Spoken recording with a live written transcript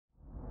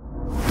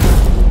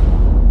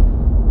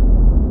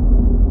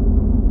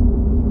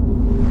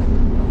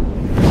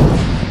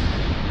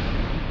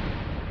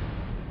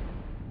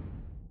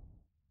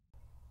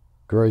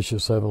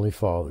Gracious Heavenly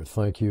Father,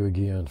 thank you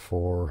again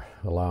for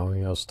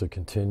allowing us to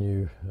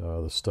continue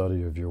the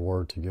study of your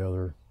word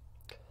together.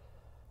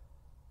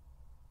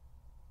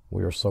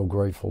 We are so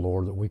grateful,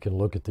 Lord, that we can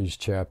look at these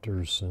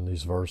chapters and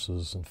these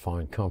verses and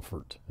find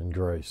comfort and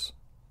grace,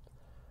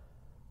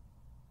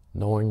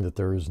 knowing that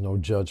there is no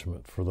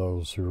judgment for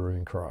those who are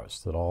in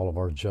Christ, that all of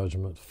our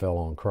judgment fell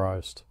on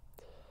Christ,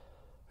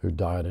 who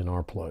died in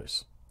our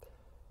place.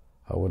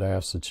 I would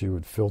ask that you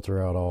would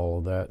filter out all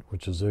of that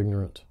which is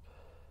ignorant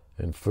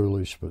and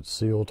foolish, but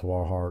seal to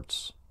our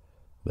hearts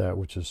that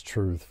which is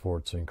truth, for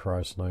it's in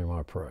Christ's name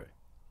I pray.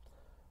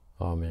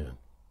 Amen.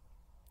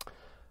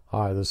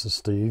 Hi, this is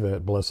Steve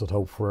at Blessed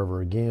Hope Forever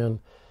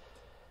again,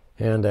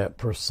 and at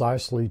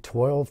precisely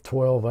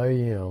 12:12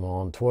 a.m.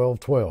 on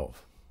 12/12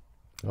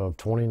 of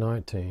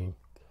 2019,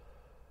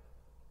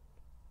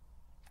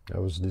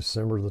 that was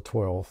December the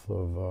 12th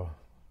of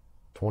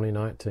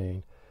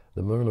 2019,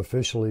 the moon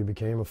officially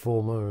became a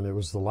full moon. It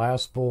was the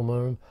last full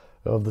moon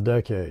of the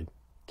decade.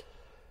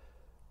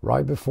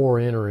 Right before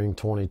entering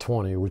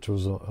 2020, which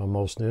was a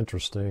most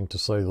interesting, to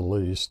say the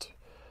least,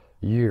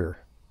 year.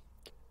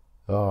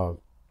 12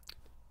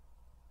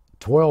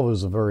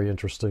 is a very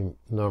interesting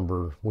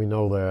number. We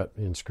know that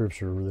in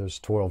Scripture. There's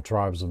 12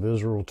 tribes of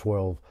Israel,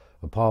 12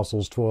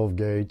 apostles, 12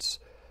 gates.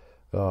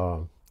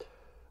 There's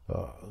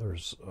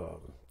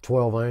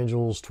 12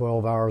 angels,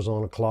 12 hours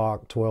on a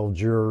clock, 12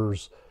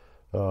 jurors.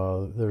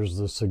 There's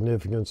the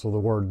significance of the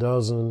word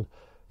dozen.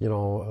 You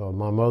know,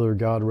 my mother,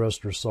 God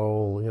rest her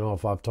soul,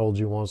 if I've told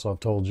you once, I've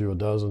told you a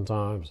dozen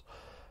times.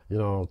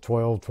 12,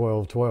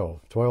 12, 12.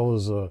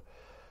 12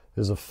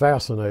 is a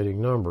fascinating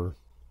number.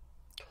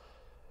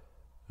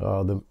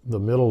 The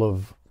middle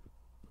of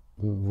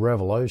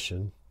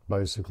Revelation,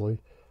 basically,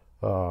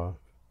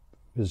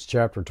 is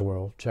chapter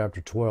 12.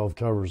 Chapter 12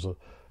 covers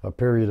a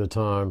period of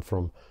time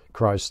from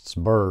Christ's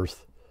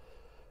birth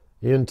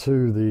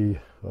into the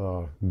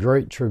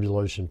Great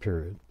Tribulation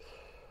period.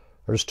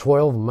 There's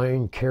 12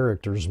 main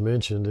characters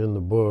mentioned in the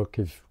book,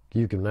 if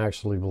you can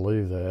actually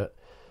believe that.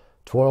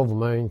 12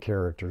 main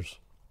characters,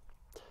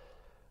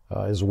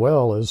 as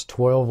well as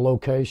 12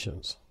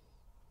 locations.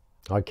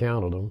 I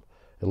counted them.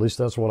 At least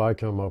that's what I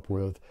come up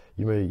with.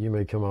 You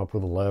may come up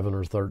with 11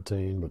 or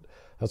 13, but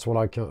that's what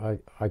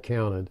I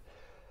counted.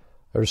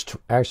 There's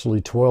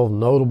actually 12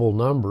 notable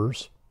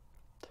numbers.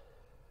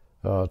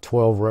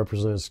 12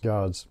 represents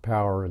God's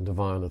power and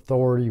divine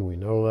authority. We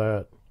know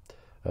that.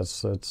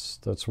 That's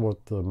what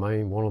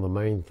one of the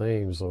main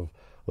themes of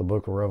the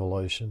book of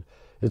Revelation.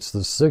 It's the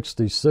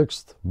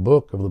 66th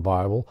book of the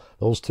Bible.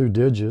 Those two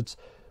digits,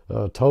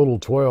 total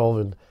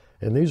 12,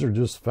 and these are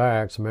just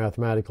facts,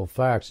 mathematical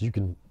facts. You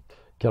can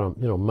kind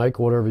of make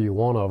whatever you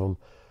want of them.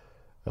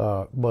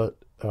 But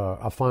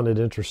I find it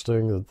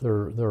interesting that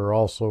there are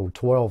also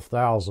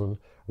 12,000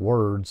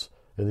 words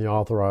in the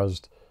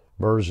authorized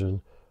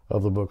version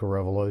of the book of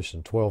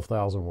Revelation.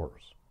 12,000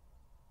 words.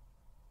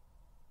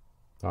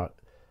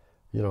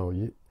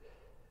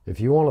 If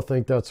you want to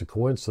think that's a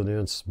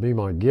coincidence, be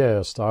my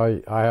guest.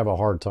 I have a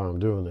hard time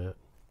doing that.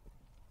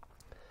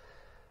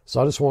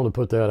 So I just wanted to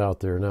put that out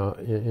there. Now,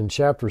 in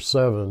chapter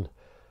 7,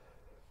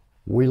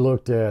 we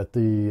looked at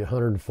the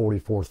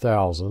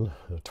 144,000,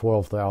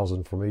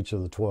 12,000 from each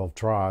of the 12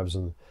 tribes,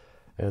 and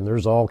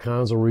there's all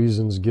kinds of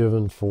reasons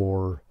given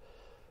for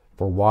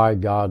why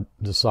God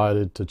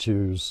decided to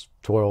choose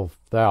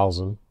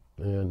 12,000.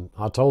 And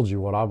I told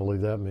you what I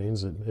believe that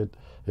means. It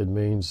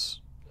means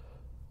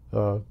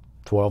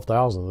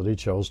 12,000, that he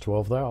chose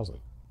 12,000.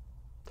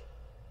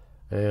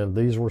 And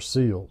these were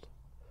sealed.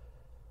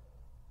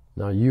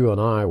 Now, you and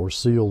I were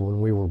sealed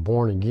when we were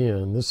born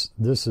again. This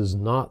is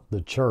not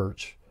the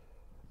church,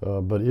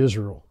 but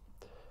Israel.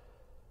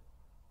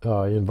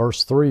 In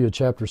verse 3 of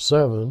chapter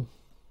 7,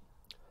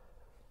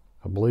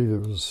 I believe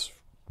it was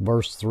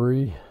verse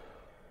 3.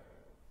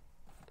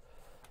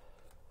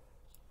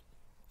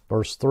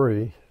 Verse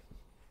 3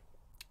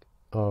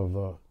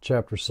 of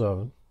chapter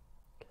 7.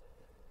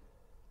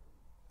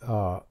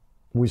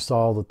 We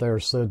saw that they are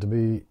said to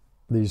be,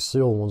 these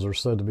sealed ones are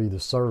said to be the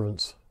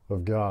servants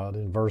of God.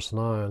 In verse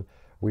 9,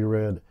 we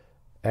read,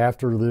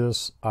 "After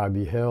this I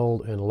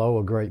beheld, and lo,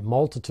 a great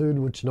multitude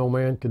which no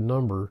man could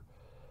number,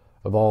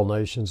 of all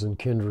nations and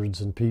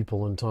kindreds and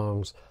people and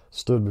tongues,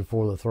 stood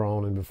before the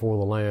throne and before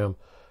the Lamb,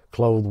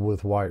 clothed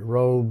with white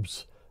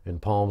robes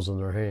and palms in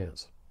their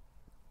hands."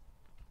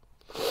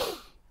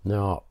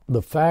 Now,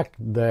 the fact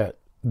that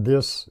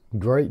this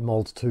great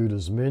multitude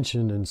is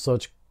mentioned in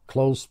such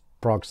close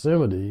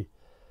proximity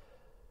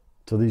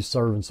to these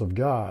servants of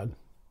God,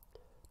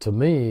 to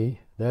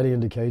me, that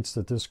indicates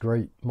that this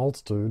great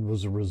multitude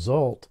was a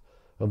result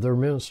of their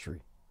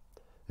ministry.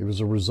 It was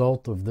a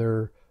result of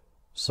their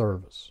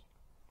service.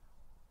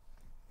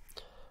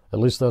 At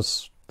least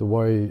that's the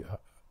way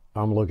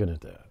I'm looking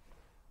at that.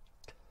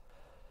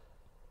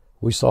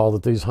 We saw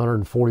that these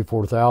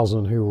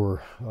 144,000 who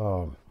were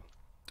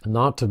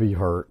not to be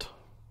hurt,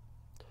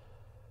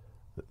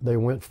 they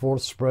went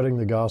forth spreading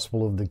the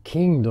gospel of the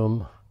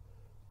kingdom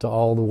to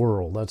all the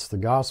world. That's the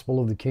gospel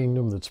of the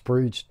kingdom that's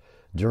preached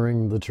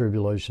during the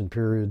tribulation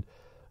period.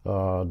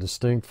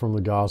 distinct from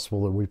the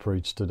gospel that we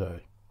preach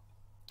today.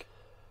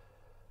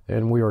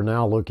 And we are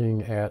now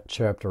looking at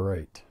chapter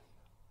 8.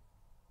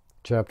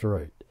 Chapter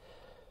 8.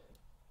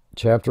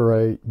 Chapter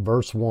 8,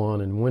 verse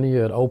 1, and when he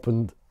had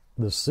opened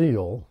the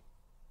seal,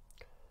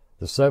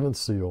 the seventh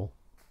seal,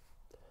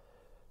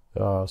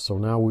 so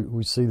now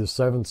we see the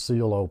seventh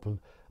seal open,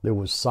 there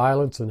was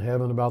silence in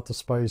heaven about the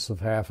space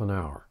of half an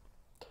hour.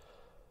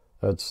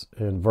 That's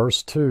in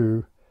verse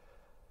 2,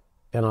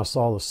 and I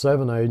saw the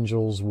seven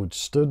angels which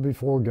stood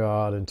before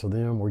God, and to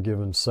them were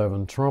given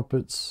seven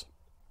trumpets.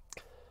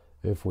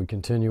 If we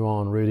continue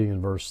on reading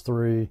in verse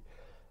 3,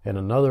 and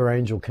another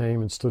angel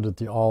came and stood at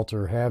the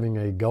altar, having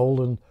a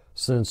golden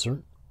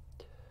censer,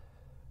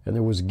 and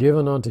there was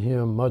given unto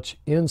him much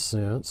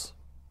incense,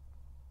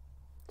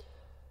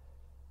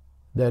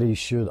 that he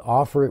should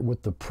offer it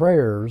with the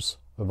prayers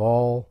of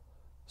all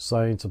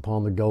saints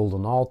upon the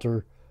golden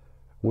altar,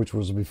 which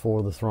was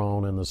before the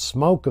throne, and the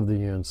smoke of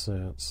the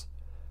incense,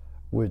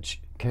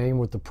 which came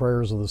with the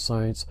prayers of the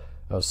saints,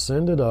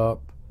 ascended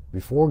up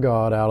before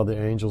God out of the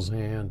angel's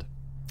hand.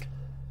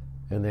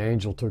 And the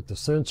angel took the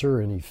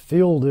censer, and he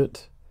filled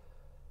it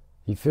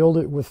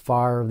with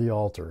fire of the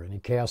altar, and he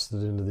cast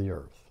it into the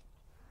earth.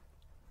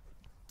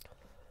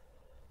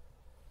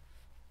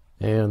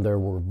 And there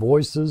were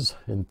voices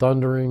and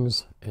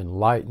thunderings and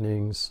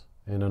lightnings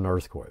and an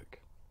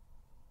earthquake.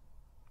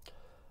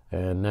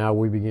 And now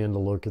we begin to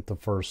look at the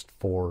first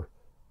four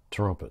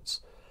trumpets.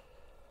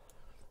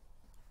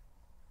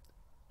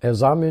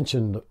 As I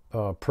mentioned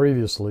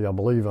previously, I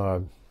believe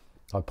I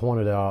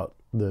pointed out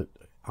that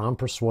I'm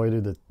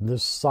persuaded that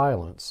this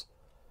silence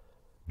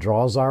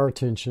draws our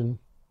attention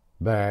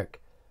back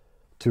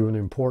to an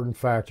important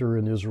factor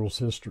in Israel's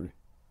history: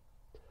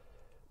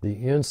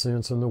 the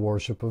incense and the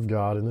worship of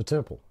God in the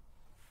temple.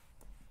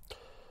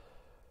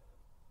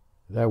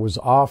 That was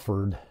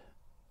offered,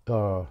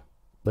 the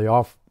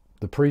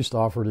priest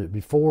offered it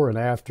before and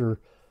after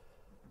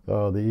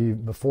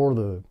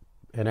the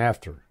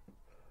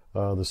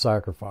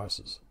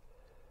sacrifices.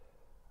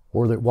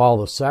 Or that while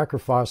the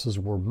sacrifices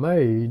were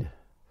made,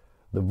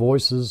 the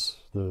voices,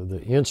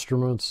 the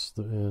instruments,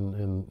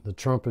 and the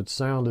trumpets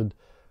sounded,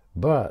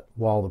 but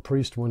while the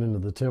priest went into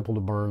the temple to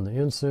burn the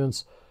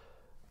incense,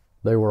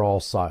 they were all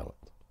silent.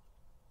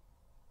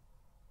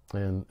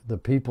 And the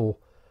people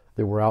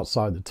that were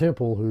outside the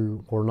temple,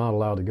 who were not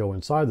allowed to go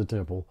inside the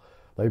temple,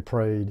 they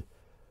prayed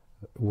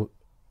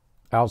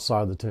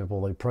outside the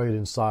temple. They prayed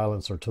in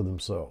silence or to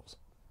themselves.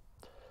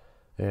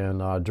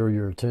 And I drew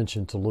your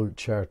attention to Luke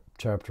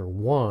chapter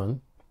 1,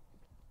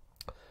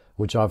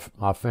 which I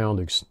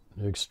found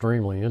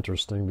extremely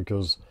interesting,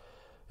 because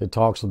it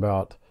talks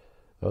about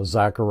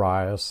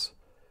Zacharias.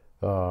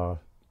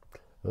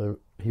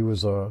 He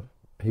was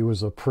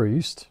a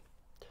priest,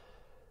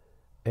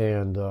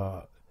 and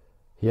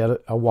he had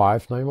a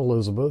wife named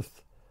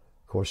Elizabeth.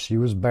 Of course, she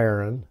was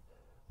barren.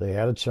 They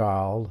had a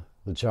child.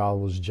 The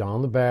child was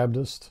John the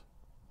Baptist.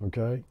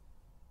 Okay?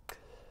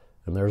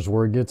 And there's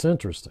where it gets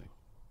interesting.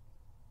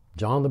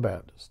 John the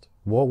Baptist.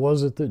 What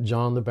was it that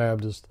John the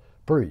Baptist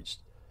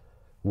preached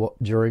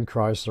during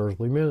Christ's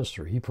earthly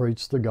ministry? He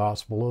preached the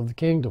gospel of the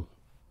kingdom.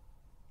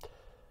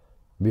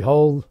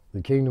 Behold,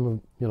 the kingdom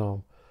of,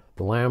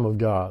 the Lamb of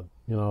God,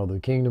 the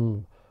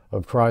kingdom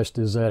of Christ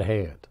is at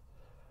hand.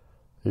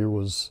 It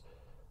was,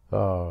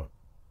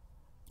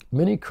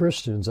 many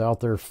Christians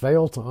out there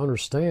fail to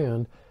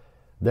understand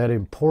that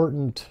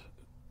important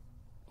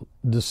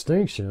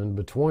distinction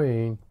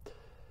between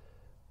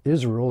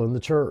Israel and the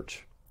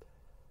church.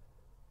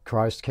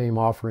 Christ came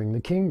offering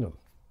the kingdom.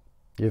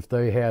 If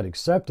they had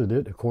accepted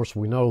it, of course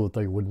we know that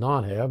they would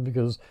not have,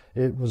 because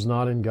it was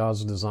not in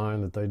God's design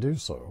that they do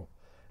so.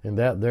 And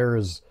that there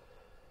is,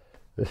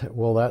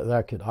 well,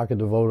 I could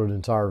devote an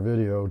entire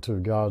video to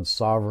God's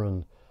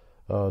sovereign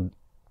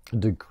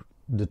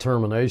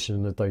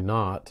determination that they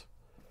not,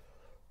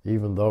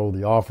 even though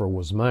the offer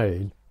was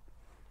made.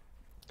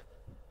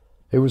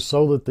 It was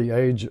so that the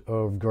age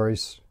of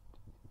grace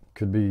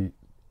could be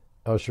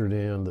ushered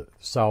in, that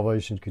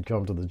salvation could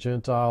come to the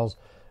Gentiles,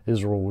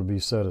 Israel would be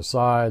set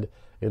aside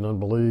in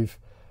unbelief,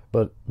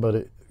 but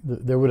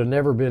there would have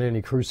never been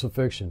any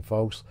crucifixion,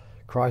 folks.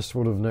 Christ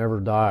would have never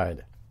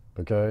died,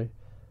 okay?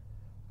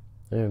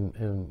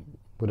 And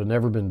would have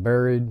never been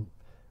buried,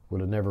 would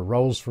have never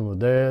rose from the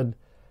dead.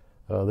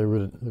 There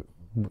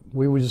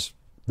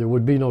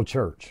would be no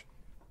church.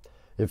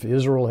 If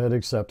Israel had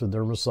accepted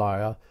their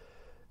Messiah,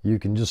 you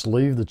can just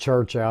leave the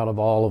church out of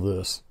all of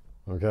this.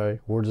 Okay,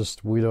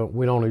 we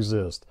don't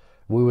exist.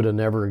 We would have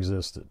never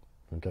existed.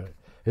 Okay,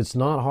 it's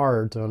not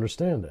hard to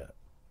understand that,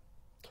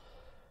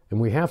 and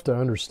we have to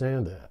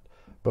understand that.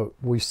 But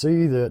we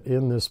see that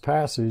in this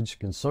passage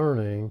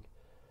concerning,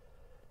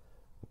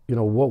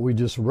 what we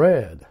just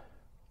read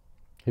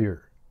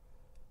here,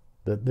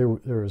 that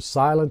there is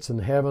silence in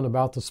heaven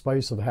about the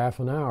space of half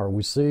an hour.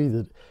 We see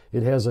that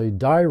it has a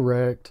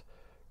direct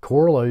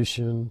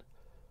correlation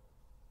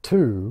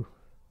to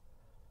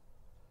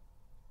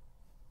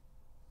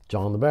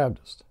John the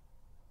Baptist.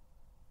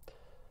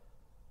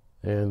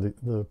 and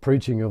the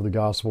preaching of the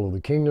gospel of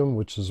the kingdom,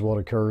 which is what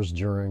occurs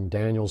during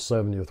Daniel's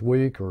 70th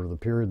week, or the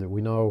period that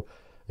we know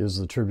is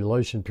the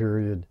tribulation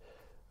period,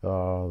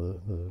 the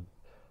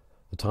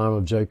time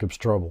of Jacob's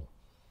trouble.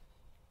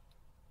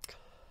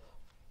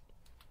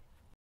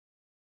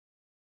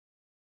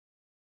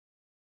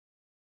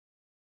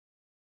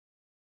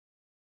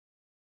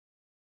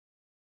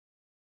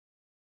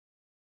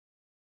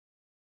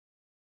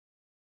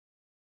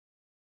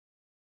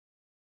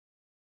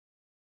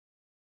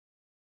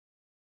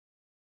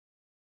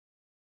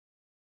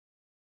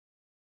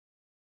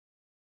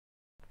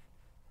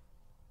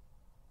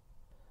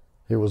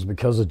 It was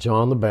because of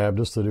John the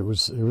Baptist that it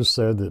was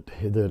said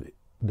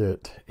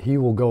that he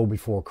will go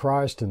before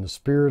Christ in the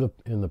spirit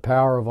in the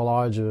power of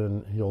Elijah,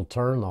 and he'll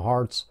turn the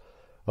hearts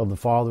of the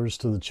fathers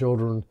to the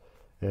children,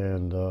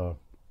 and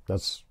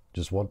that's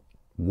just what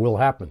will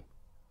happen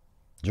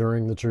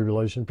during the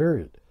tribulation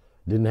period.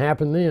 Didn't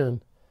happen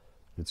then.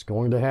 It's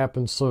going to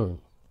happen soon.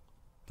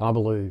 I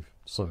believe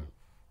soon.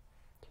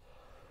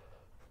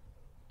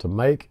 To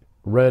make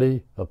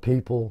ready a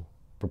people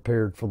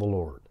prepared for the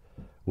Lord,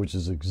 which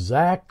is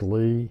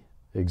exactly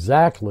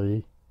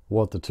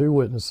what the two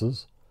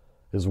witnesses,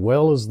 as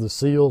well as the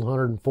sealed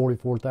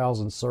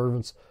 144,000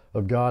 servants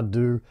of God,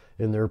 do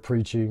in their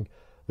preaching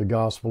the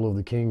gospel of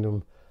the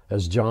kingdom,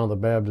 as John the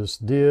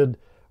Baptist did,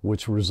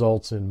 which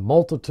results in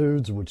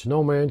multitudes which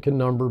no man can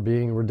number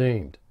being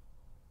redeemed.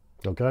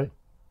 Okay?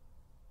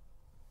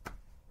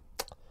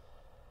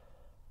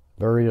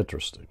 Very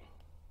interesting.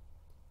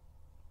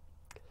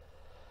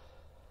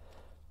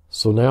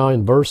 So now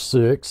in verse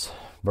 6,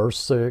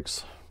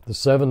 the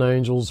seven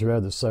angels who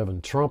had the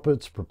seven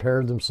trumpets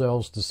prepared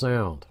themselves to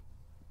sound.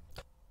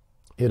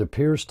 It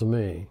appears to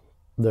me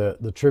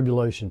that the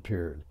tribulation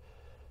period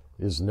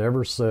is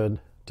never said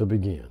to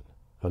begin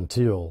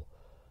until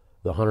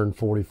the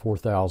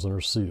 144,000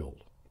 are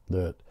sealed.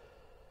 That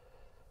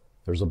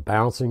there's a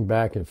bouncing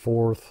back and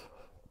forth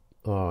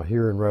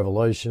here in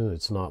Revelation.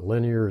 It's not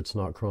linear. It's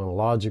not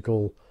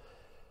chronological.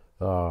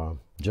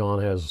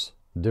 John has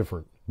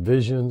different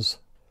visions,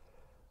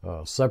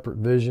 separate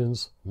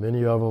visions,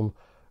 many of them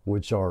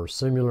which are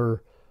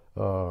similar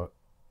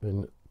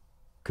and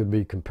could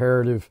be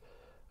comparative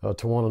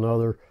to one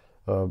another,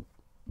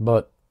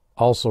 but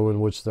also in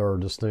which there are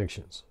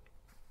distinctions.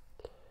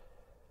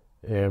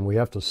 And we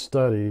have to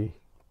study,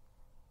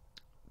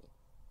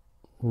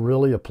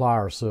 really apply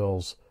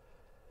ourselves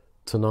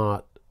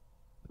to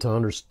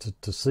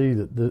see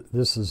that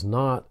this is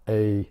not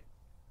a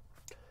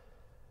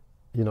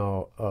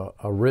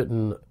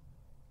written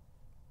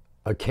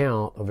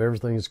account of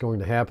everything that's going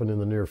to happen in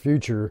the near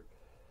future,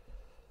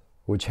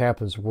 which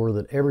happens where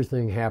that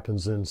everything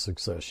happens in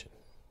succession.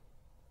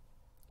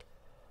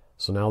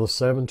 So now the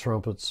seven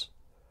trumpets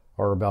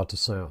are about to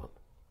sound.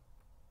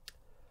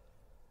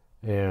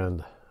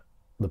 And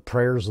the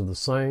prayers of the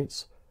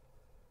saints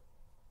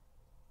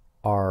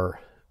are,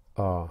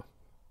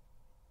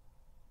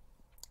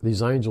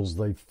 these angels,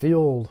 they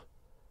filled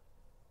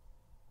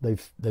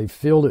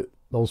it,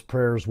 those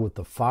prayers, with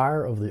the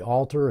fire of the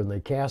altar, and they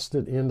cast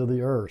it into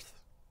the earth.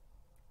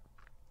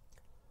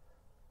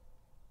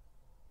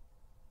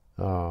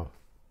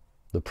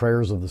 The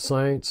prayers of the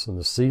saints and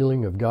the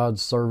sealing of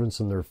God's servants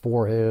in their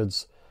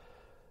foreheads.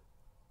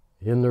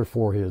 In their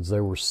foreheads.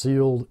 They were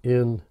sealed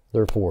in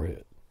their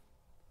forehead.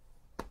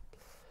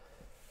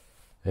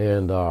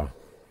 And, I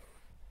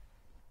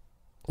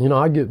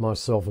get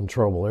myself in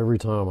trouble every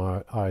time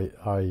I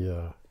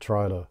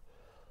try to,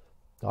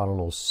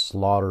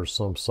 slaughter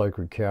some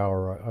sacred cow,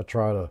 or I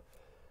try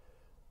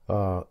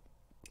to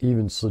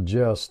even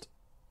suggest.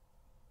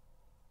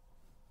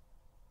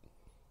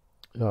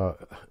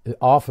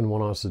 Often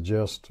when I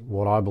suggest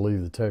what I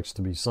believe the text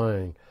to be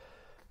saying,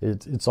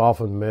 it's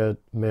often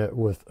met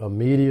with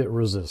immediate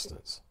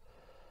resistance.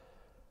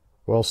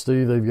 Well,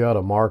 Steve, they've got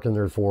a mark in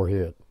their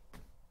forehead.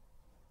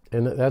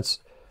 And that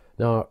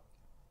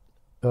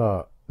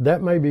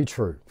may be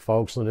true,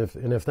 folks, and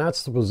if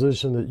that's the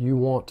position that you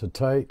want to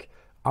take,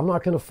 I'm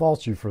not going to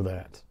fault you for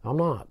that. I'm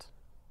not.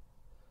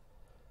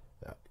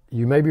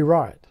 You may be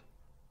right.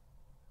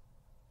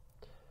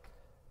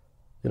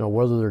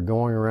 Whether they're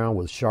going around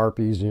with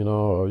Sharpies,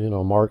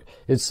 mark.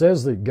 It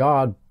says that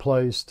God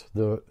placed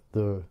the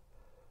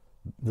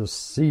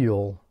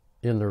seal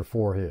in their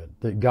forehead.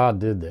 That God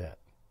did that.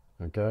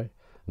 Okay?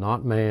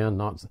 Not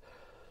man,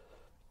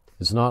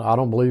 it's not, I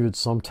don't believe it's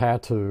some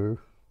tattoo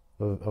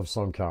of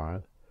some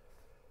kind,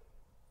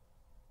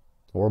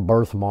 or a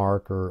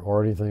birthmark,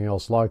 or anything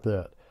else like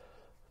that.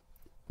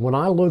 When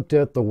I looked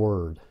at the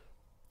word,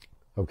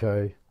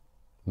 okay,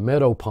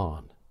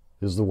 metopon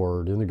is the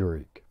word in the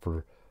Greek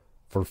for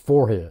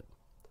forehead.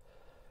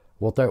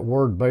 What that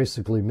word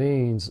basically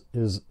means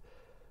is,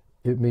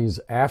 it means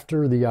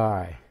after the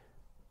eye.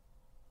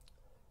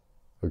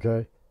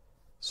 Okay?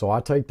 So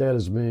I take that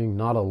as being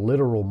not a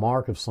literal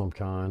mark of some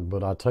kind,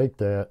 but I take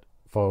that,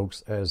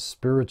 folks, as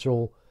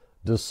spiritual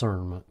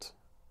discernment.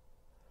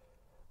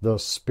 The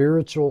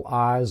spiritual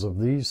eyes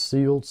of these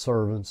sealed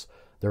servants,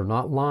 they're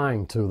not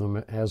lying to them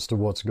as to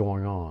what's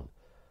going on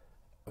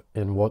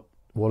and what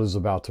is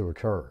about to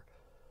occur.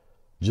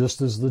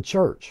 just as the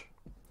church,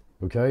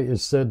 okay,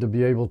 is said to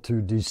be able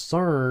to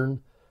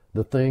discern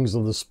the things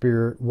of the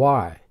Spirit.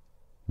 Why?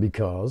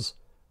 Because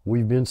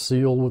we've been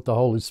sealed with the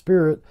Holy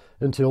Spirit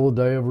until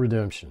the day of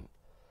redemption.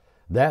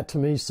 That to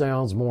me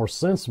sounds more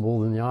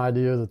sensible than the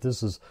idea that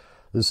this is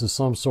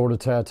some sort of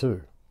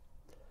tattoo.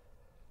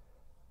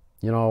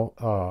 You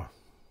know,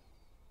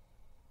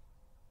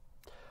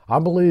 I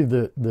believe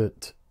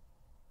that,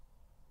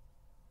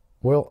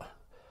 well,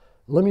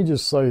 let me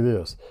just say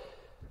this.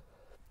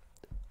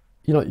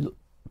 You know,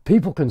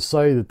 people can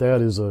say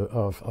that is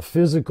a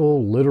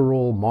physical,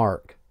 literal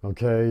mark,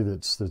 okay,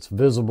 that's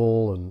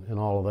visible and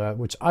all of that,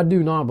 which I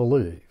do not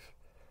believe.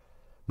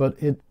 But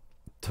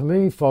to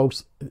me,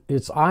 folks,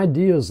 it's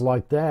ideas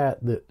like that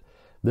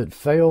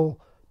fail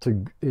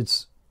to,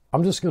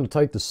 I'm just going to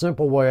take the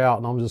simple way out,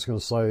 and I'm just going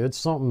to say it's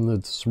something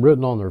that's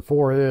written on their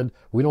forehead.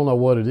 We don't know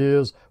what it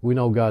is. We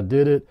know God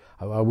did it.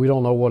 We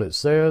don't know what it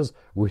says.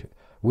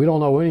 We don't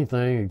know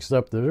anything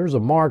except that there's a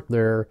mark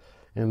there,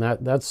 and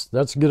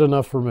that's good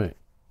enough for me.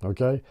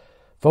 Okay?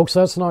 Folks,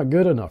 that's not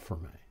good enough for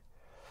me.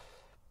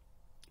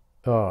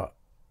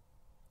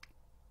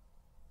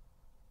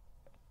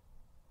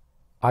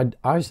 I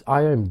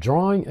am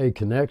drawing a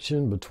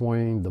connection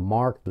between the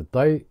mark that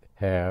they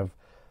have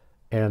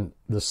and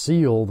the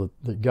seal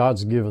that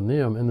God's given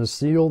them and the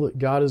seal that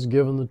God has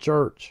given the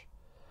church.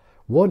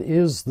 What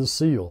is the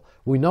seal?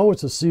 We know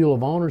it's a seal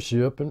of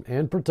ownership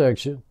and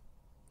protection.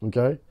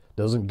 Okay?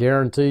 Doesn't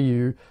guarantee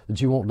you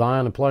that you won't die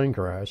in a plane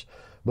crash,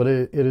 but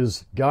it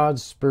is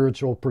God's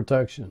spiritual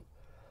protection,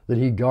 that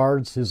He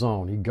guards His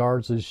own. He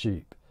guards His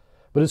sheep.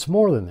 But it's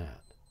more than that.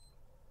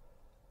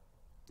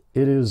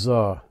 It is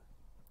the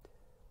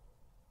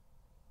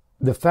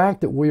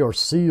fact that we are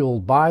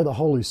sealed by the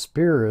Holy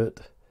Spirit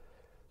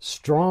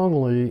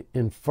strongly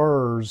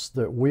infers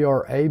that we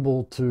are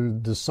able to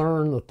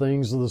discern the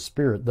things of the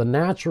Spirit. The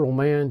natural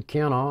man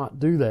cannot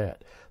do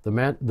that. The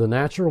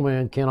natural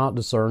man cannot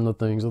discern the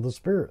things of the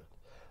Spirit.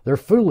 They're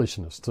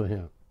foolishness to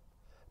him.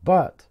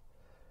 But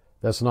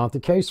that's not the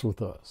case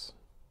with us.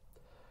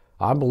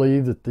 I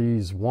believe that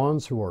these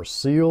ones who are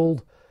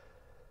sealed,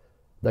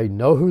 they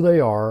know who they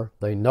are.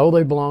 They know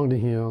they belong to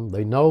Him.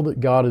 They know that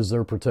God is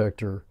their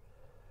protector.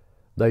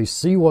 They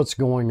see what's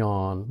going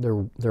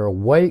on. They're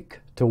awake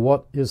to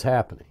what is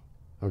happening.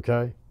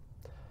 Okay?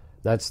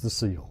 That's the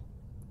seal.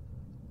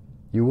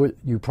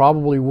 You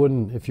probably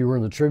wouldn't, if you were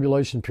in the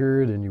tribulation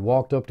period and you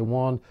walked up to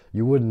one,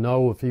 you wouldn't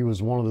know if he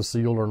was one of the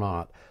sealed or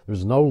not.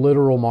 There's no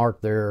literal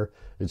mark there.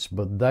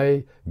 But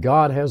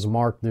God has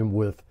marked them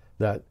with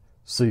that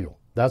seal.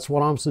 That's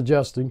what I'm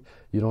suggesting.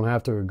 You don't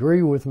have to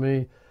agree with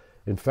me.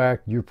 In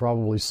fact, you're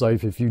probably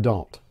safe if you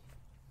don't.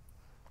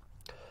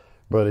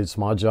 But it's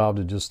my job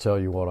to just tell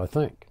you what I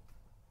think.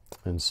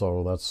 And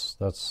so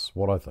that's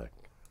what I think.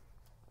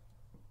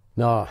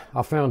 Now,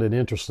 I found it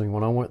interesting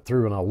when I went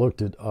through and I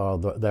looked at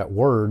that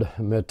word,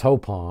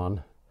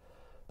 metopon,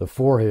 the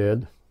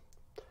forehead.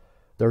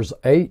 There's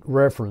 8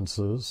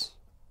 references.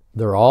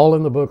 They're all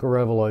in the book of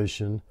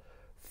Revelation.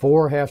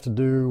 4 have to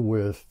do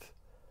with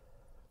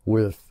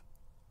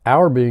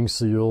our being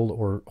sealed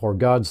or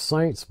God's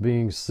saints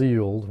being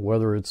sealed,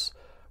 whether it's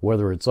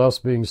us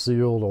being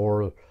sealed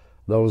or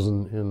those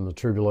in the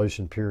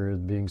tribulation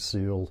period being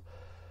sealed.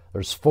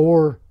 There's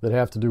 4 that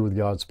have to do with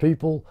God's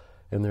people,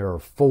 and there are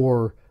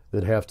 4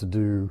 that have to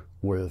do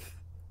with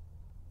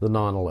the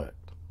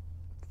non-elect.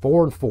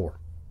 4 and 4.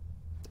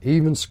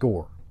 Even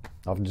score.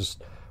 I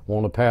just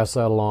want to pass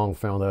that along,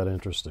 found that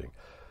interesting.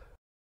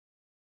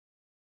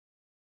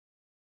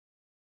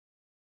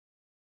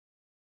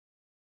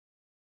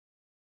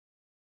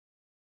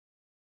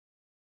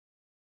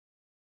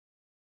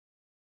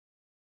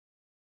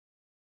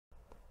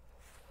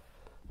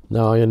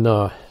 Now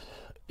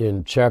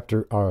in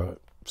chapter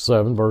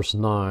 7, verse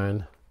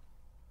 9,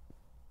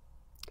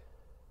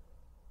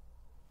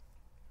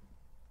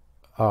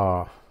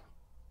 let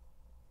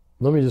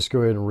me just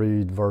go ahead and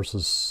read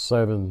verses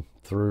 9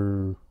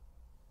 through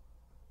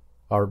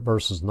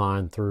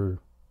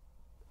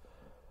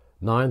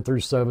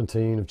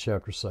 17 of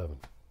chapter 7.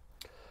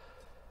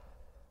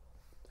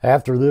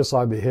 After this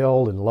I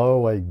beheld, and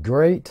lo, a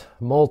great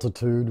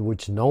multitude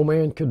which no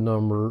man could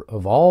number,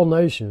 of all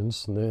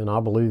nations, and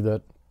I believe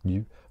that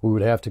we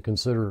would have to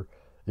consider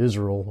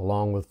Israel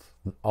along with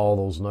all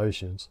those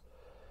nations,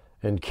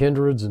 and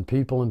kindreds and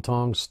people and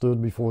tongues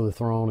stood before the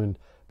throne and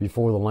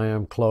before the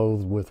Lamb,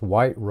 clothed with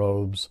white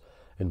robes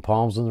and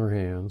palms in their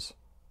hands.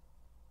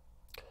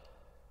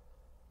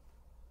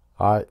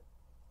 I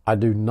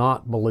do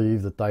not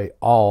believe that they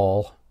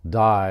all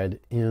died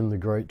in the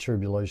Great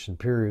Tribulation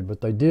period, but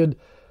they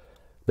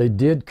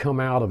did come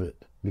out of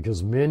it,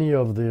 because many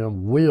of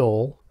them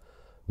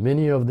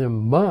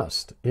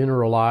must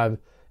enter alive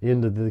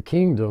into the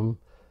kingdom.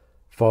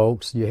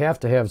 Folks, you have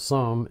to have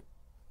some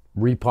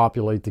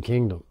repopulate the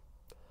kingdom,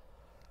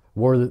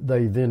 where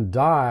they then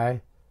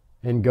die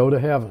and go to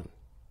heaven,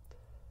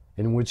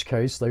 in which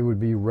case they would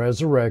be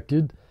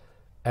resurrected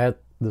at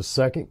the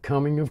second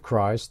coming of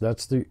Christ.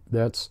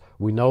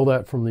 We know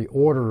that from the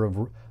order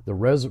of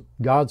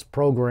God's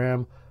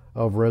program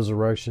of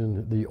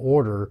resurrection. The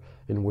order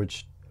in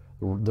which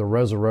the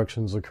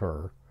resurrections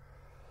occur.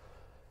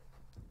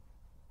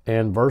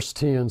 And verse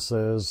 10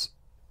 says,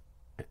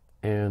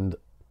 and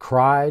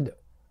cried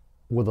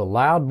with a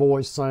loud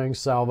voice, saying,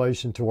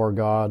 salvation to our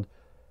God,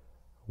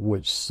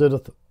 which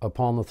sitteth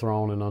upon the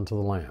throne and unto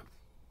the Lamb.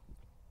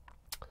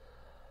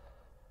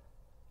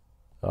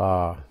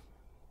 Now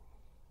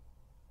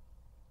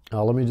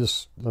let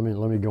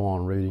me go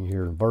on reading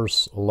here.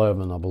 Verse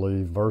 11, I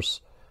believe.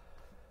 Verse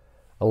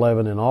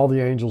 11, and all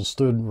the angels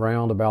stood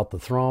round about the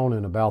throne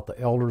and about the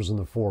elders and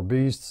the four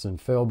beasts,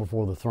 and fell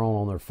before the throne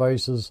on their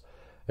faces,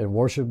 and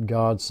worshipped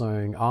God,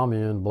 saying,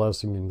 Amen,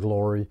 blessing and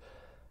glory,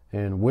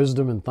 and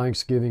wisdom and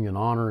thanksgiving and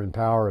honor and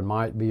power and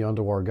might be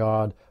unto our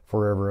God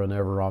forever and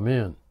ever.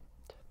 Amen.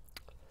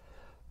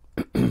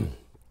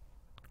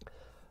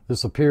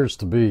 This appears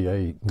to be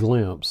a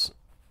glimpse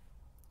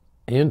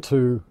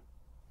into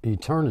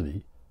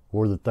eternity,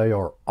 where that they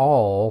are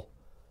all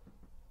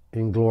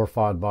in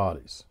glorified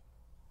bodies.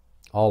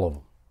 All of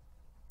them.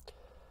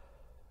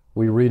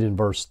 We read in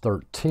verse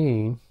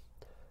 13,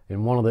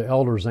 and one of the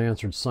elders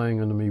answered,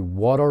 saying unto me,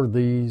 what are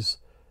these,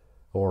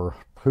 or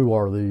who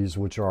are these,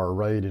 which are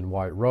arrayed in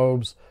white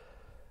robes?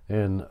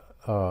 And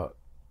I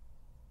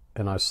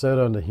said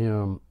unto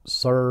him,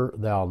 Sir,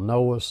 thou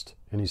knowest.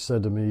 And he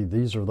said to me,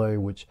 these are they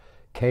which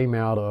came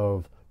out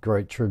of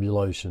great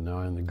tribulation.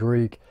 Now in the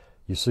Greek,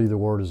 you see the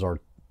word is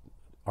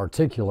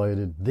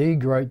articulated, the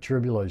great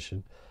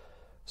tribulation.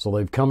 So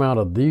they've come out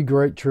of the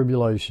great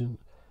tribulation,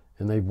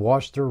 and they've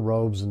washed their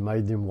robes and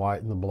made them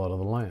white in the blood of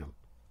the Lamb.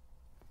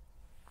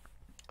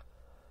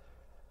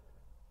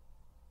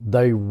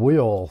 They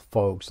will,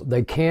 folks,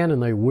 they can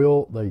and they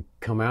will, they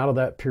come out of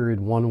that period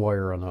one way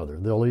or another.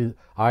 They'll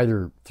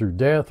either through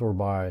death or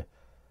by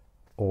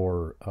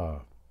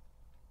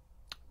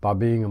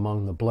being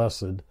among the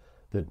blessed.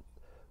 That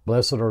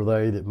blessed are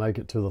they that make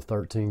it to the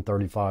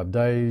 1335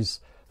 days.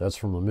 That's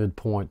from the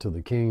midpoint to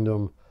the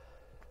kingdom.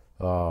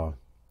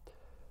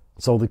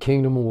 So the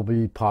kingdom will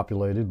be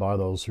populated by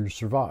those who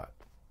survive.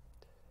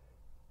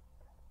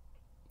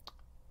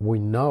 We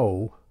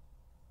know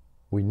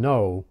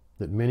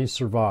that many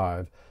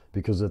survive,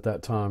 because at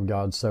that time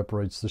God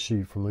separates the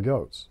sheep from the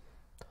goats.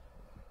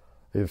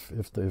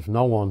 If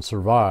no one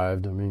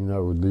survived, I mean,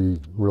 that would be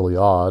really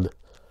odd.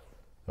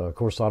 Of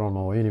course, I don't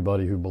know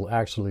anybody who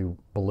actually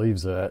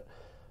believes that.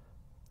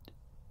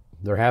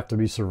 There have to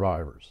be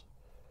survivors.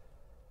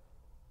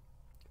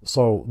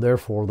 So,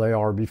 therefore, they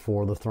are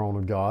before the throne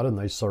of God, and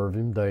they serve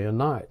Him day and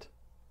night.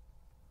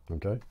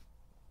 Okay?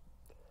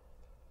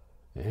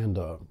 And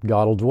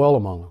God will dwell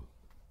among them.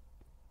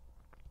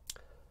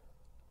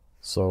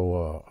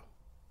 So,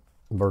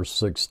 verse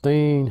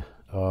 16,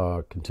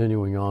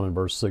 continuing on in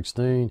verse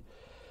 16.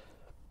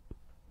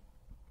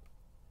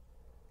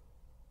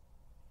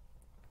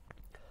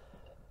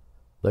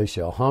 They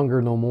shall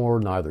hunger no more,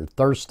 neither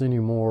thirst any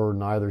more,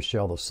 neither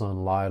shall the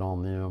sun light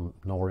on them,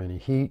 nor any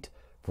heat.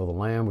 For the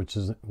Lamb which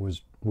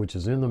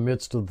is in the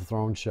midst of the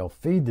throne shall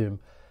feed them,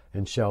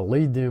 and shall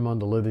lead them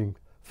unto living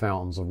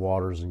fountains of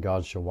waters, and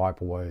God shall wipe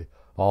away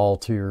all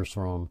tears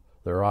from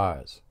their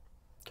eyes.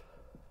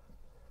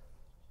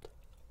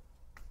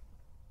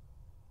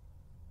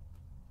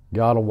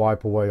 God will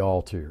wipe away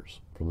all tears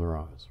from their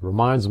eyes.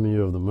 Reminds me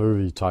of the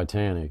movie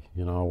Titanic,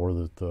 where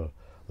the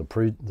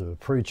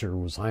preacher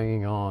was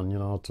hanging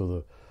on,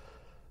 to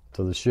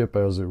the ship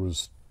as it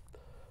was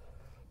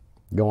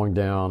going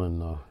down,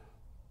 and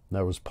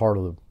that was part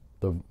of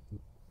the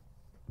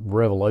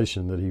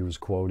revelation that he was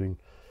quoting.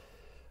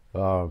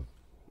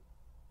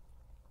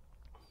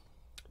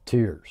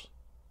 Tears.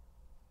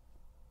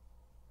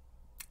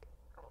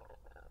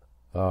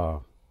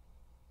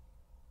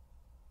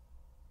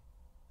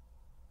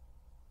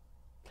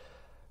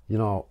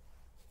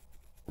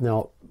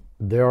 Now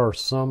there are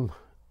some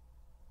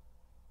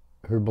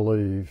who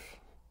believe,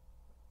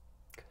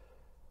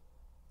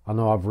 I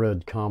know I've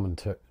read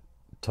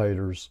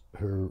commentators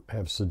who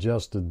have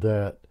suggested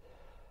that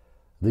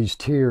these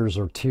tears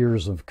are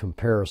tears of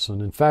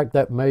comparison. In fact,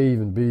 that may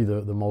even be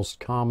the most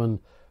common,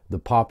 the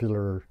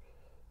popular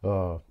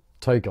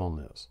take on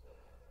this.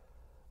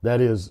 That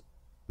is,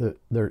 that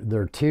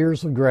they're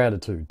tears of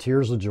gratitude,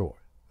 tears of joy,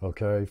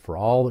 okay, for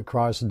all that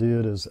Christ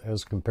did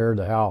as compared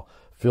to how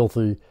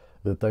filthy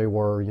that they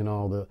were.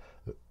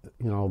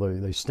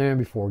 They stand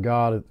before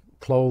God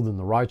clothed in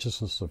the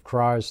righteousness of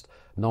Christ,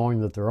 knowing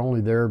that they're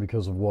only there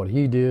because of what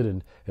He did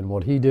and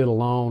what He did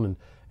alone,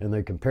 and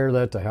they compare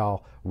that to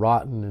how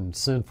rotten and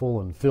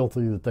sinful and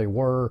filthy that they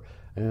were,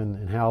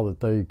 and how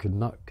that they could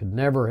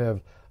never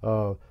have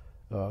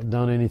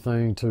done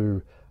anything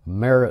to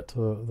merit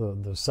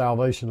the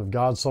salvation of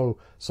God. So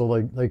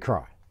they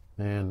cry,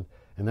 and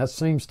that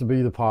seems to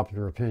be the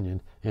popular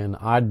opinion, and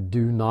I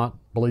do not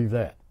believe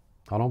that.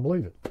 I don't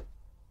believe it.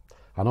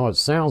 I know it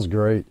sounds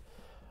great,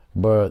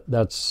 but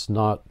that's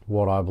not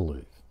what I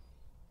believe.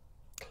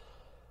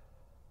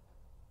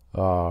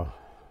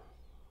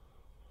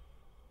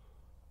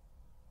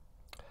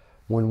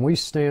 When we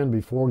stand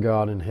before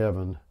God in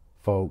heaven,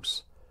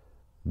 folks,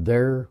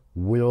 there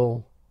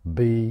will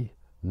be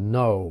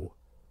no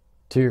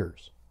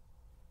tears.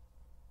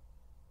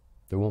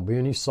 There won't be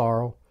any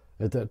sorrow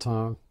at that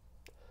time.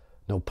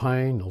 No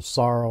pain, no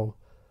sorrow.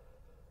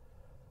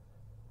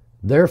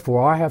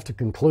 Therefore, I have to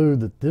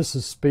conclude that this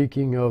is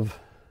speaking of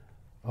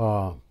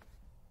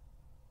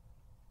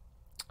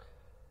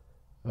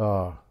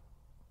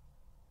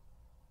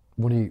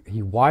when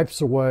he wipes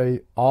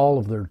away all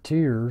of their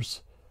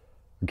tears,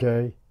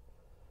 okay,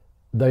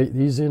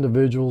 these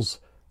individuals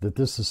that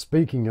this is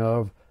speaking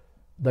of,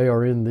 they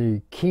are in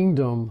the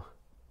kingdom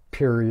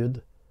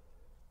period.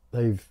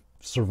 They've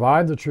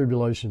survived the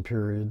tribulation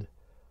period.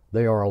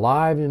 They are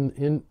alive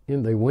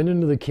they went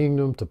into the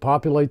kingdom to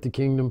populate the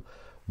kingdom,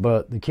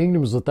 but the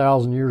kingdom is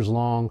 1,000 years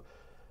long.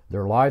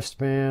 Their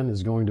lifespan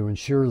is going to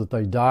ensure that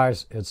they die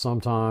at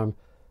sometime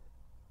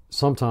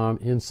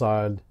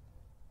inside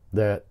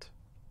that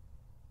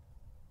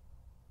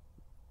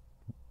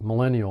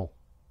millennial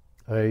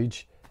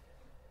age,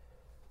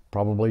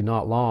 probably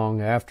not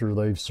long after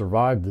they've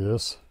survived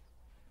this.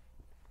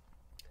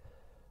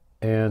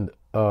 And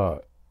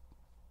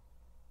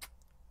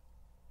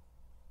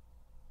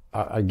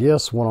I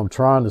guess what I'm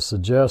trying to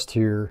suggest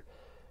here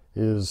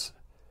is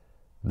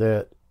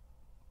that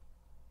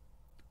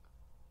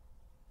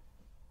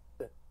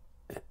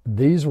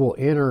these will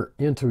enter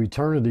into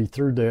eternity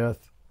through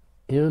death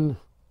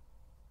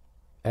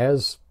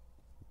as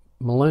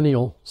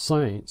millennial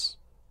saints.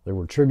 They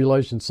were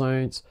tribulation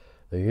saints.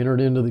 They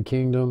entered into the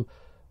kingdom.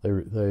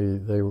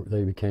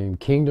 They became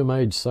kingdom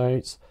age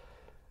saints.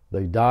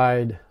 They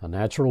died a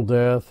natural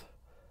death.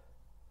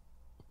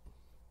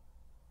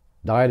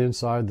 Died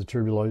inside the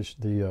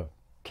tribulation, the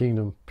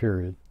kingdom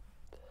period.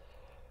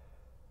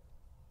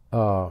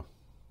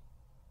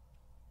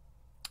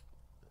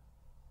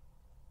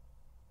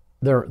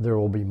 There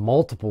will be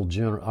multiple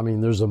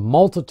there's a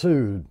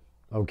multitude,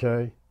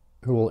 okay,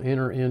 who will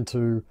enter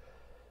into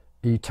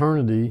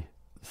eternity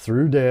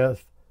through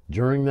death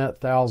during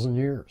that 1,000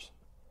 years.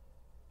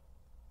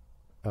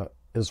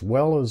 As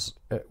well as,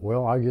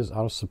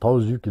 I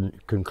suppose you can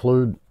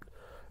conclude,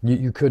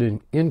 you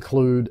could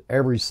include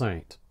every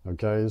saint.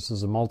 Okay, this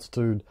is a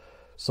multitude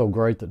so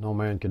great that no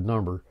man could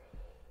number.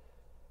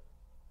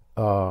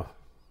 And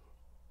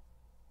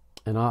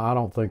I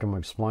don't think I'm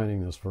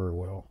explaining this very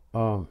well.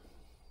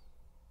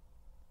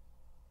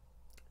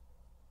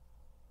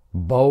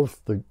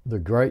 Both the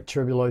great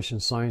tribulation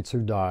saints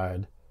who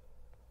died,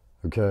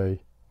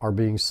 okay, are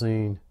being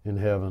seen in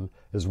heaven,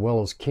 as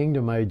well as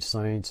kingdom age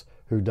saints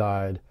who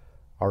died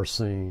are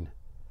seen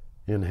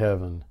in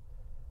heaven.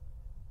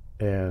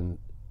 And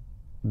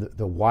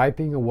the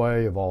wiping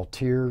away of all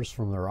tears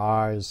from their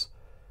eyes,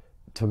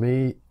 to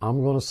me,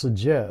 I'm going to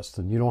suggest,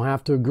 and you don't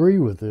have to agree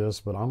with this,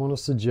 but I'm going to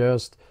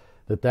suggest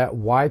that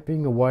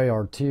wiping away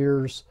our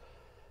tears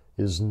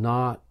is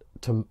not,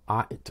 I'm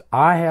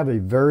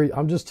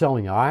just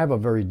telling you, I have a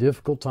very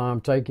difficult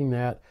time taking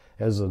that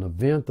as an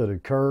event that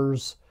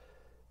occurs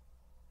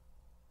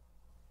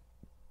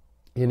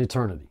in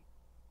eternity,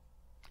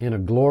 in a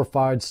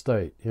glorified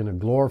state, in a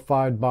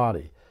glorified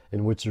body,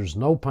 in which there's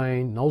no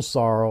pain, no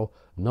sorrow,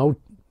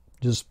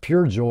 just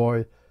pure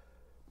joy,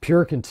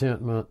 pure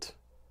contentment.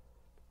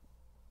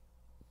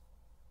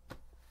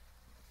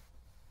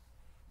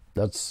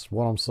 That's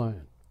what I'm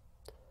saying.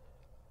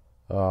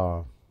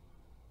 The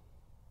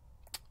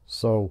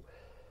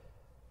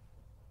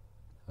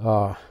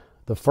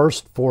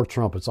first 4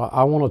 trumpets,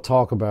 I want to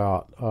talk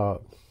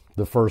about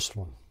the first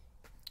one.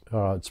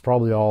 It's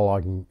probably all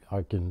I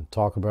can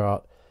talk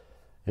about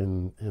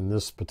in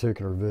this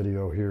particular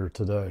video here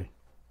today.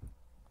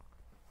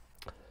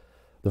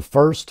 The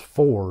first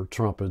 4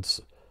 trumpets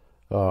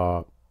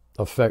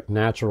affect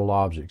natural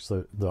objects,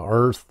 the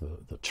earth,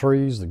 the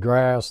trees, the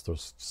grass, the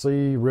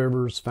sea,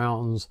 rivers,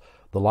 fountains,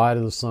 the light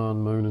of the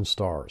sun, moon, and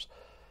stars.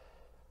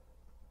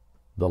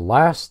 The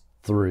last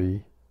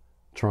 3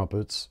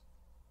 trumpets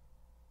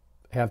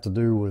have to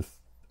do with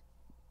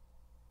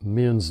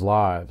men's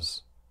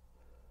lives,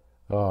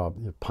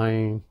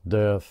 pain,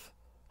 death,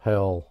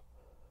 hell,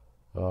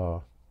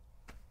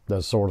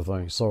 that sort of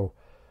thing. So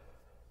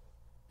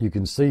you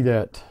can see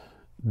that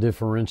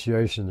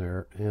differentiation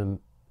there, and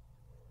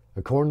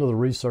according to the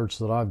research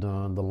that I've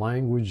done, the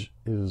language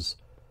is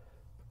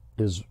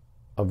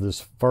of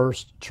this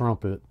first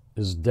trumpet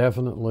is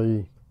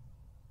definitely,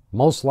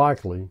 most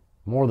likely,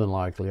 more than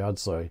likely, I'd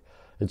say,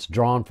 it's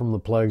drawn from the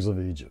plagues of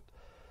Egypt.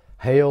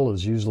 Hail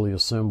is usually a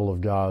symbol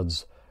of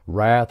God's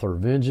wrath or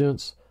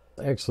vengeance.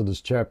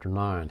 Exodus chapter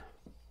 9.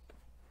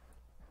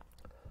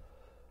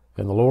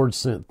 And the Lord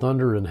sent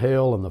thunder and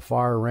hail, and the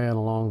fire ran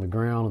along the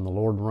ground, and the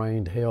Lord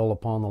rained hail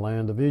upon the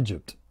land of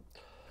Egypt.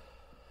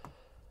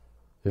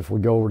 If we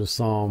go over to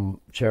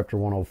Psalm chapter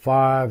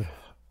 105,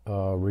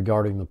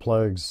 regarding the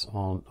plagues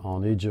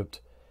on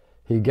Egypt,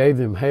 He gave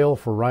them hail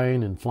for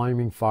rain and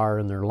flaming fire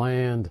in their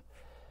land.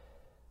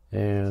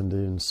 And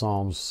in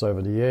Psalm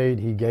 78,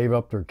 He gave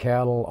up their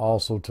cattle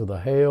also to the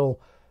hail,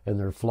 and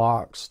their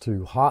flocks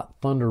to hot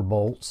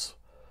thunderbolts.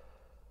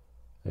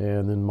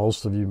 And then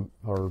most of you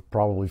are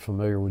probably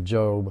familiar with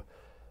Job.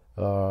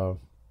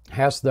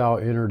 Hast thou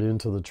entered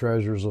into the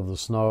treasures of the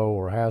snow,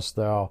 or hast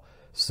thou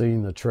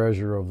seen the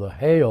treasure of the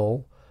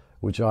hail,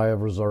 which I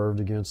have reserved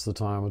against the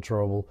time of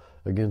trouble,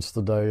 against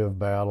the day of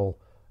battle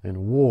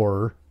and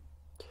war.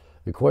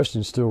 The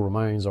question still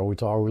remains, are we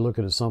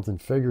looking at something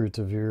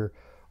figurative here,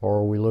 or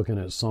are we looking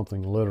at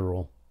something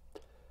literal?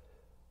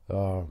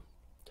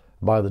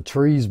 By the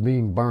trees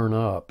being burned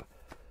up.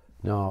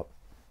 Now,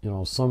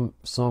 some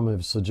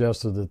have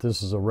suggested that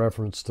this is a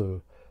reference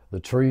to the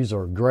trees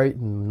are great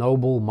and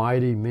noble,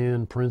 mighty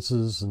men,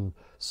 princes, and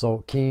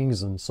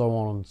kings, and so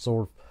on and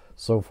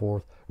so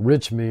forth.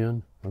 Rich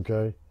men,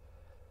 okay,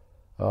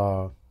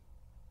 who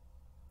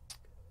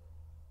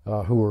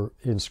are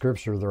in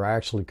Scripture, they're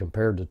actually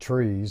compared to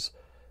trees.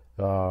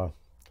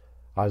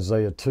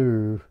 Isaiah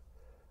 2,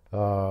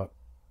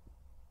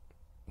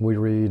 we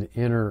read,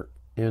 enter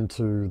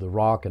into the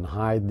rock and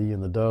hide thee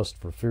in the dust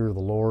for fear of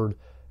the Lord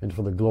and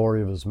for the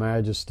glory of his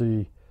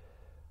majesty.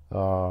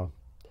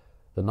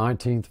 The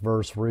 19th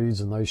verse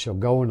reads, and they shall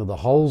go into the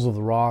holes of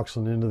the rocks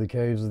and into the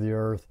caves of the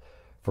earth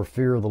for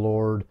fear of the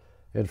Lord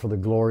and for the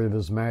glory of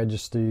his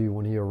majesty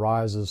when he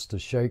arises to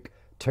shake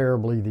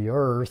terribly the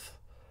earth.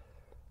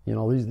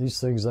 These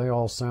things, they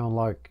all sound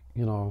like,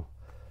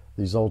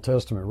 these Old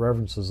Testament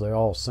references, they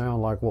all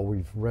sound like what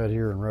we've read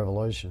here in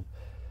Revelation.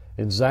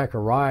 In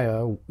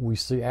Zechariah, we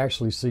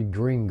actually see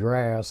green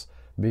grass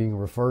being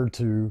referred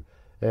to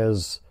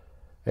as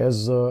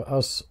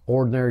us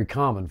ordinary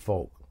common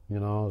folk,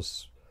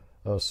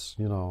 us, those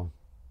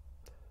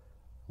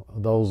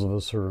of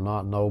us who are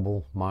not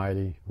noble,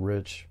 mighty,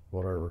 rich,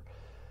 whatever.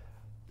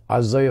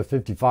 Isaiah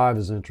 55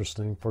 is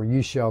interesting. For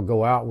ye shall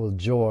go out with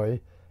joy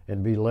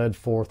and be led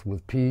forth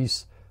with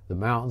peace. The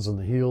mountains and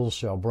the hills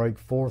shall break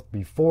forth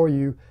before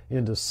you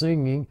into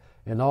singing,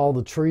 and all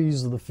the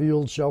trees of the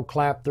field shall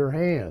clap their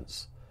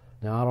hands.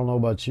 Now, I don't know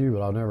about you,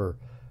 but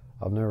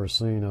I've never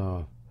seen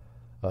a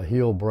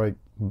hill break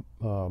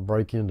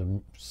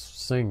into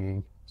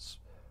singing.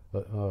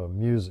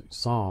 Music,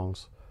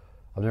 songs.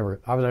 I've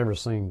never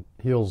seen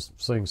hills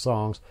sing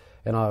songs,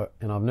 and I've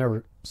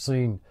never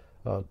seen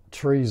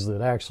trees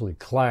that actually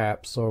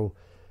clap. So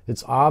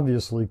it's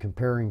obviously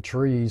comparing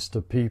trees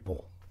to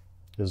people,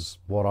 is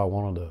what I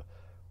wanted to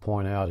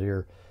point out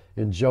here.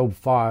 In Job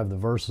 5, the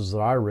verses that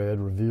I read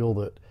reveal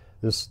that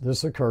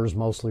this occurs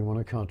mostly when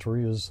a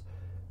country is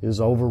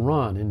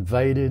overrun,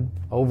 invaded,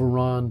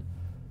 overrun,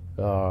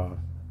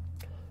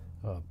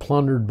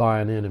 plundered by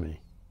an enemy.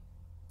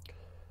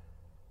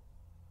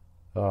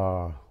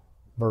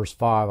 Verse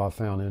 5 I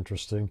found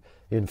interesting.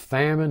 In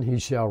famine he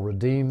shall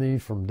redeem thee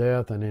from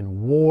death, and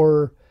in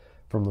war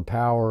from the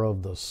power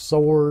of the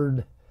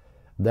sword.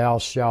 Thou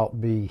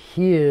shalt be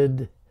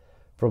hid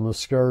from the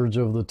scourge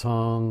of the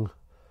tongue,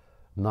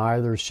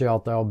 neither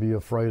shalt thou be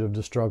afraid of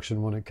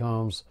destruction when it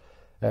comes.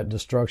 At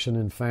destruction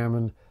and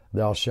famine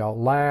thou shalt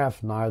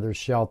laugh, neither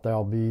shalt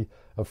thou be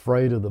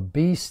afraid of the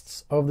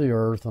beasts of the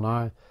earth. And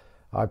I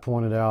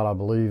pointed out, I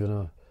believe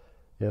in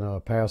a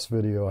past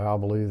video, how I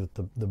believe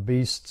that the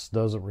beasts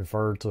doesn't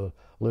refer to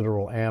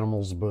literal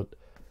animals, but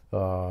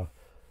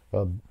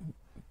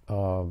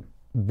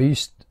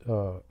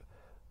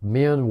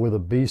men with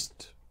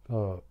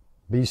a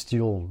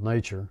bestial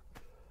nature.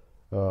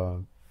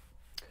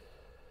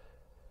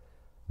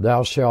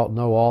 Thou shalt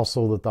know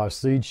also that thy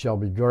seed shall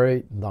be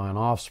great, and thine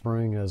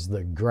offspring as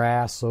the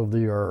grass of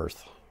the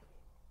earth.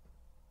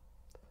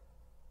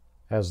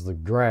 As the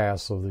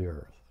grass of the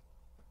earth.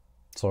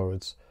 So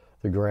it's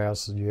the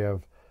grass, you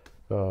have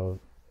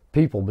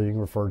people being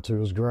referred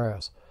to as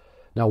grass.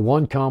 Now,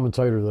 one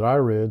commentator that I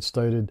read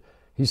stated,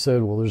 he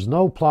said, well, there's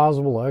no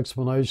plausible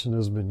explanation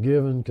has been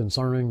given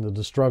concerning the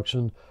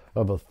destruction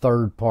of a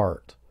third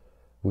part.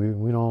 We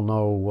don't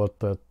know what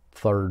that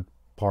third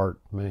part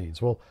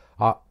means. Well,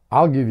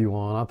 I'll give you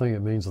one. I think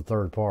it means the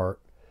third part.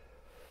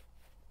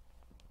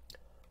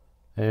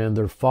 And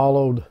there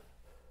followed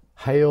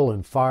hail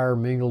and fire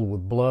mingled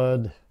with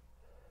blood.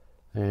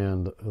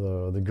 And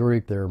the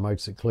Greek there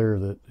makes it clear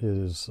that it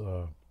is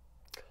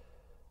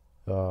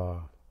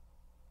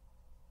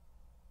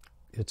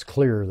it's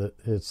clear that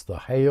it's the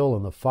hail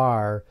and the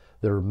fire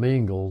that are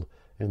mingled,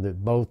 and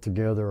that both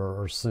together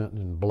are sent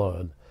in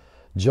blood.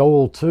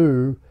 Joel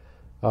 2,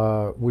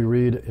 we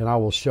read, and I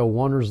will show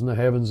wonders in the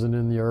heavens and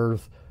in the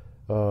earth,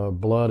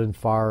 blood and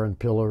fire and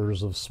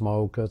pillars of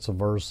smoke. That's a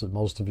verse that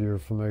most of you are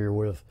familiar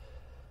with.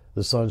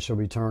 The sun shall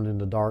be turned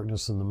into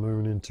darkness and the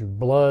moon into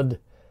blood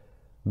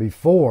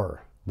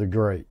before the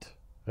great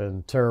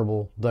and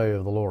terrible day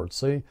of the Lord.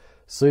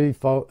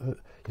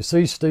 You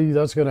see, Steve,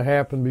 that's going to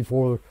happen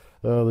before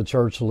the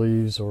church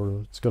leaves,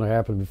 or it's going to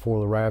happen before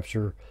the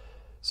rapture.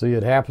 See,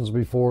 it happens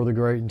before the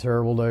great and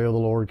terrible day of the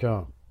Lord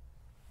comes.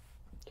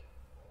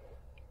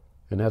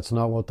 And that's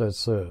not what that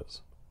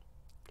says.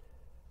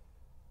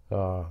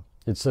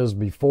 It says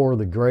before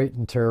the great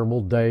and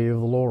terrible day of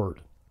the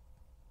Lord.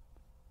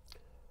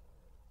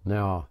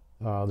 Now,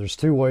 there's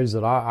two ways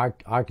that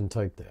I can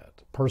take that,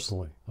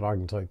 personally, that I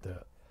can take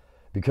that.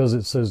 Because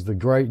it says the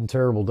great and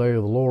terrible day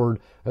of the Lord,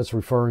 that's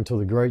referring to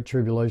the great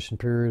tribulation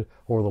period,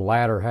 or the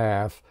latter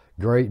half,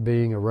 great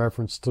being a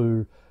reference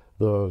to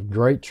the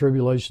great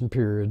tribulation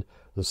period,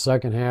 the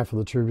second half of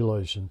the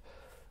tribulation,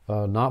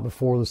 not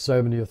before the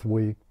 70th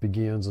week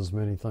begins, as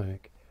many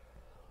think.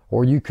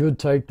 Or you could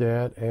take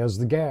that as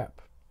the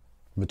gap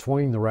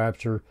between the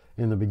rapture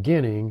and the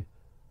beginning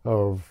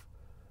of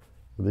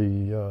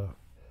the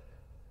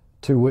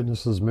two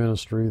witnesses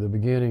ministry, the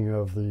beginning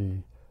of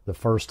the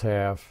first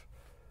half,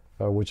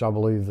 which I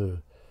believe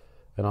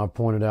and I've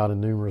pointed out in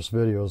numerous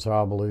videos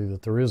how I believe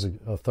that there is a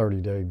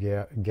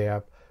 30-day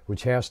gap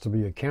which has to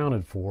be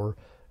accounted for,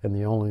 and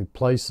the only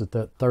place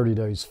that 30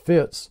 days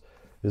fits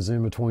is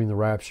in between the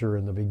rapture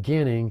and the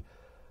beginning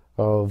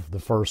of the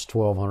first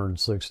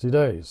 1260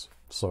 days.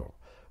 So,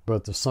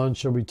 but the sun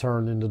shall be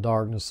turned into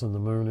darkness and the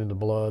moon into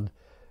blood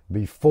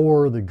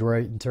before the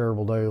great and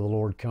terrible day of the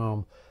Lord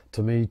come,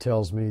 to me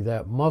tells me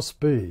that must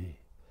be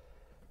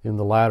in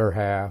the latter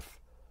half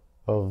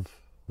of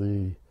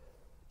the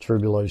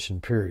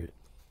tribulation period.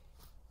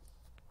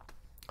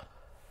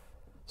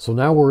 So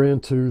now we're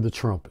into the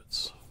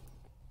trumpets.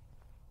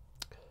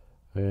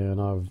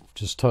 And I've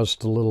just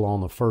touched a little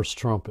on the first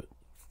trumpet.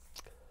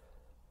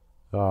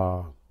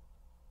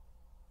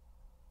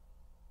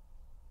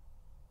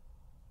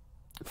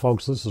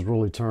 Folks, this is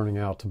really turning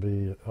out to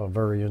be a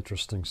very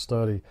interesting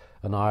study,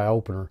 an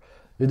eye-opener.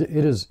 It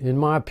is, in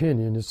my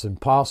opinion, it's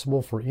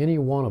impossible for any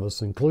one of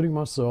us, including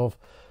myself,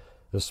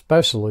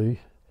 especially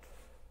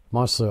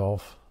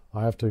myself,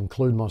 I have to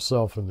include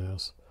myself in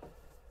this,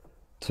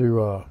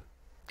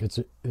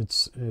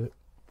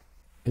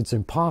 it's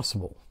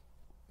impossible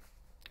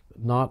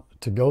not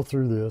to go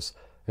through this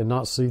and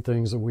not see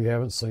things that we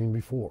haven't seen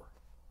before.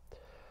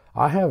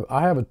 I have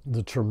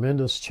the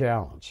tremendous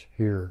challenge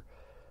here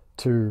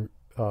to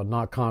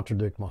not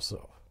contradict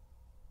myself.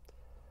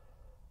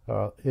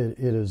 It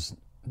is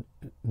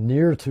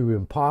near to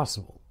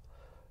impossible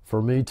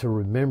for me to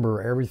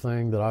remember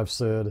everything that I've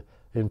said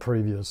in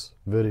previous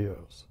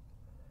videos.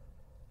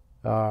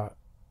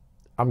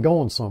 I'm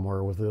going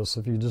somewhere with this,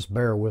 if you just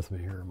bear with me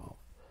here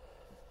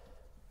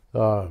a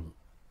moment.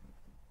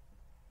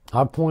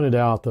 I've pointed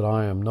out that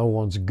I am no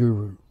one's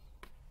guru.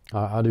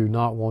 I do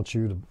not want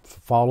you to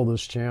follow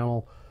this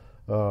channel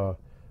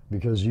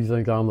because you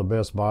think I'm the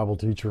best Bible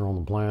teacher on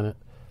the planet,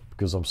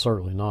 because I'm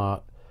certainly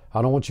not.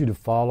 I don't want you to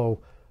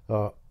follow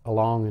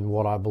along in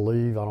what I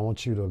believe. I don't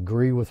want you to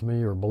agree with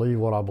me or believe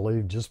what I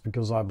believe just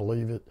because I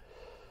believe it.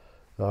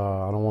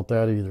 I don't want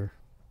that either.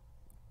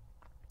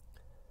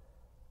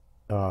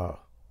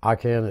 I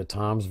can at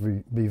times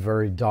be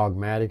very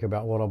dogmatic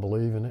about what I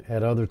believe, and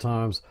at other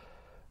times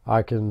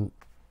I can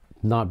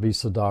not be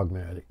so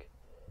dogmatic.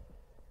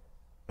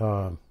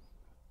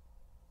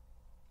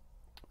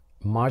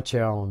 My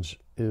challenge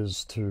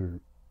is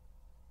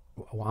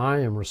I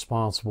am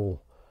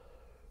responsible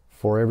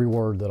for every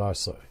word that I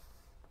say.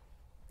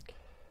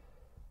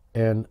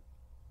 And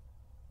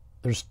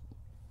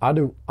I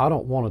don't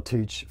want to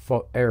teach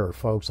error,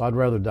 folks. I'd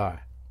rather die.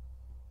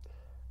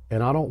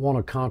 And I don't want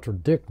to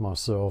contradict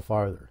myself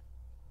either.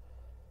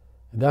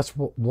 That's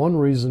one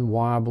reason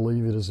why I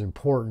believe it is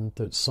important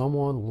that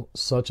someone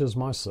such as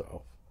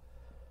myself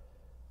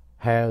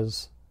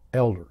has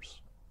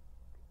elders,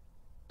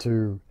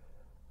 to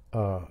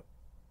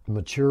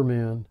mature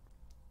men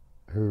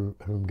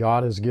whom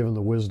God has given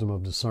the wisdom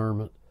of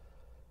discernment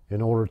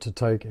in order to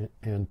take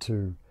and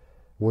to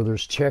where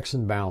there's checks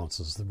and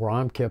balances, where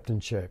I'm kept in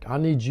check. I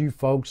need you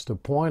folks to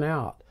point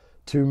out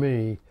to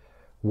me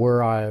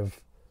where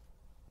I've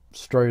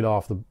strayed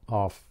off the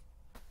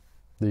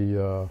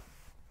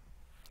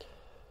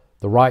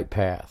right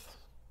path,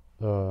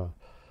 not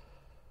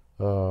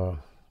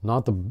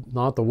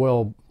the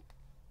well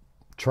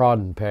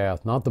trodden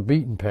path, not the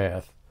beaten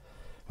path.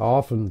 I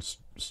often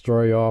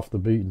stray off the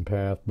beaten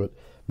path, but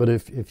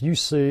if you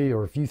see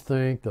or if you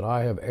think that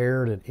I have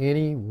erred in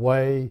any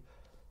way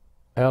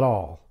at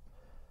all,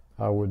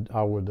 I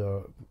would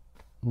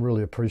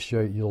really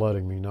appreciate you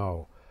letting me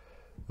know.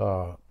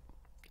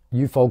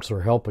 You folks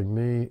are helping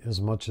me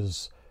as much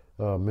as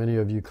many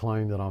of you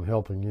claim that I'm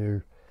helping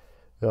you.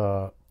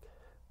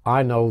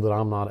 I know that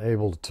I'm not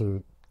able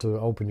to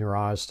open your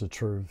eyes to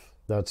truth.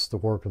 That's the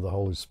work of the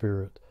Holy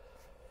Spirit.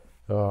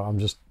 I'm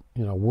just,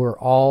 we're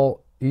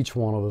all, each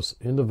one of us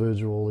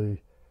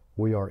individually,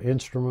 we are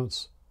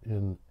instruments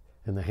in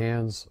the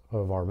hands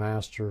of our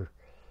Master.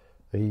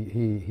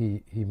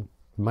 He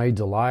may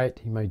delight,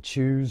 he may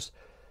choose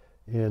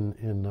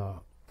in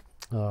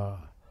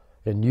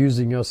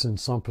using us in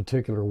some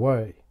particular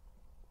way.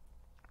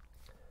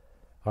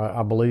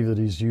 I believe that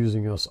he's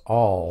using us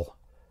all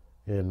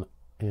in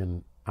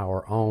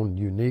our own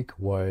unique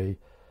way,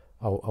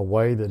 a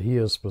way that he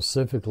has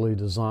specifically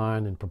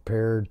designed and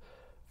prepared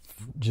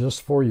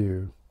just for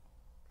you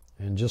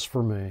and just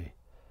for me.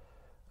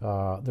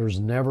 There's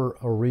never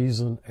a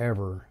reason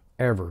ever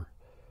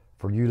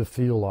for you to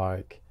feel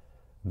like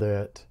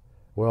that,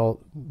 well,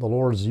 the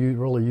Lord's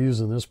really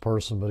using this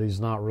person, but he's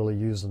not really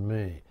using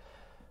me.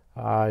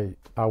 I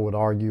would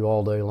argue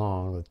all day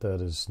long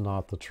that is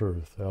not the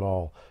truth at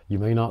all. You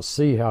may not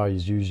see how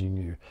he's using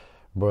you,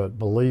 but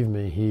believe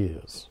me, he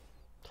is.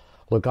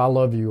 Look, I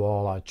love you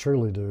all. I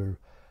truly do.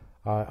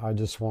 I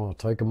just want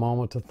to take a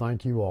moment to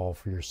thank you all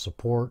for your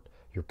support,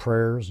 your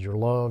prayers, your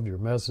love, your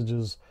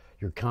messages,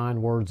 your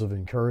kind words of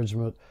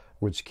encouragement,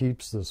 which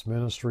keeps this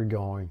ministry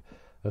going.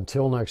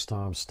 Until next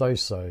time, stay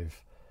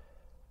safe,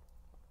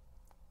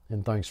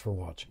 and thanks for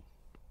watching.